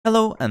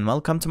Hello and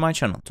welcome to my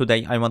channel.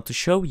 Today I want to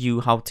show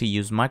you how to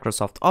use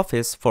Microsoft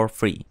Office for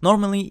free.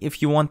 Normally,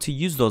 if you want to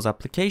use those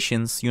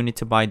applications, you need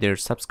to buy their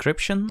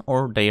subscription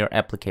or their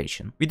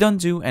application. We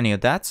don't do any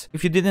of that.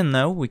 If you didn't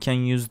know, we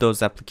can use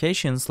those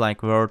applications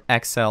like Word,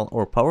 Excel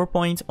or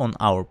PowerPoint on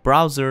our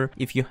browser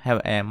if you have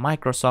a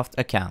Microsoft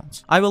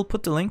account. I will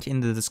put the link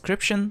in the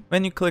description.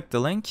 When you click the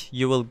link,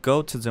 you will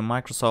go to the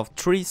Microsoft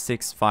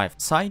 365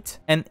 site,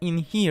 and in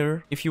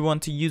here, if you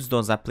want to use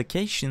those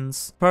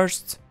applications,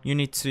 first you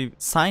need to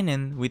sign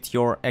in with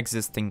your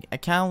existing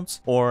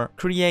account or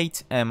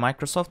create a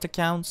Microsoft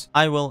account.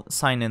 I will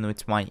sign in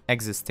with my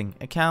existing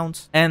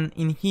account, and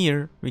in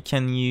here we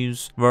can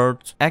use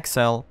Word,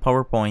 Excel,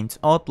 PowerPoint,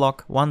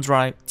 Outlook,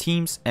 OneDrive,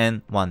 Teams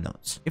and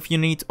OneNote. If you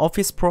need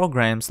Office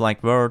programs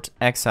like Word,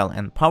 Excel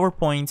and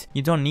PowerPoint,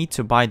 you don't need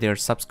to buy their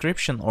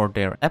subscription or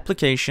their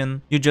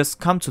application. You just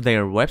come to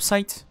their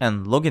website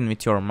and log in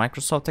with your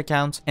Microsoft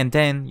account, and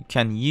then you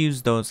can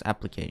use those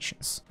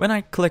applications. When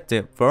I click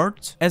the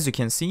Word, as you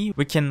can see,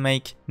 we can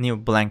make new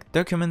blank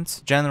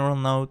documents, general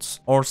notes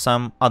or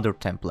some other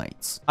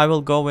templates. I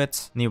will go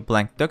with new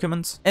blank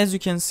documents. As you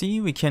can see,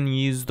 we can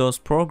use those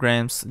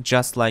programs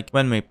just like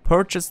when we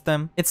purchased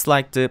them. It's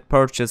like the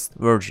purchased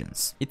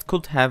versions. It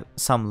could have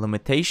some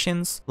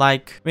limitations,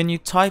 like when you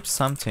type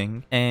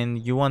something and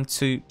you want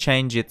to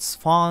change its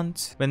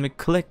font. When we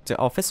click the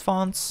Office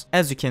fonts,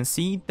 as you can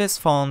see, this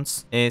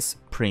font is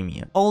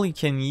premium. All you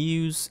can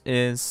use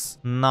is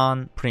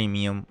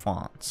non-premium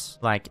fonts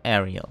like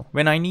Arial.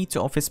 When I need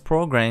to Office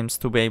programs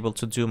to be able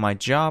to do my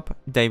job,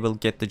 they will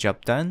get the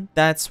job done.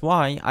 That's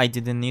why I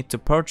didn't need to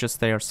purchase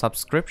their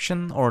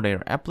subscription or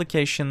their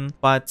application,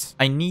 but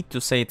I need to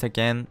say it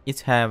again,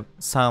 it have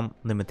some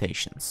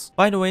limitations.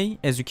 By the way,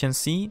 as you can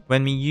see,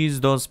 when we use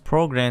those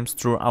programs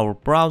through our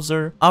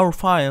browser, our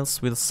files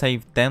will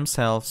save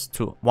themselves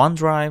to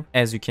OneDrive.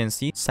 As you can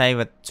see, save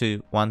it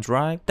to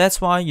OneDrive.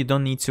 That's why you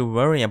don't need to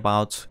worry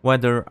about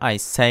whether I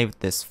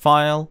saved this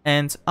file,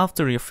 and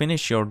after you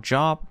finish your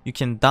job, you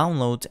can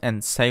download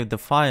and save the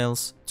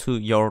files to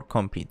your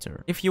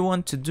computer. If you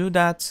want to do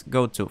that,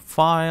 go to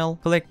File,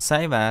 click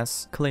Save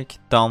As, click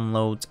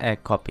Download a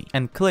Copy,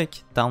 and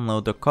click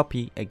Download a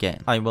Copy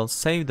again. I will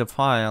save the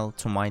file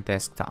to my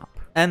desktop.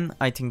 And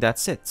I think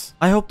that's it.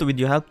 I hope the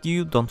video helped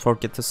you. Don't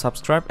forget to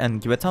subscribe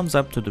and give a thumbs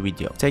up to the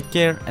video. Take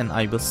care, and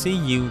I will see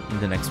you in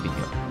the next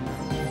video.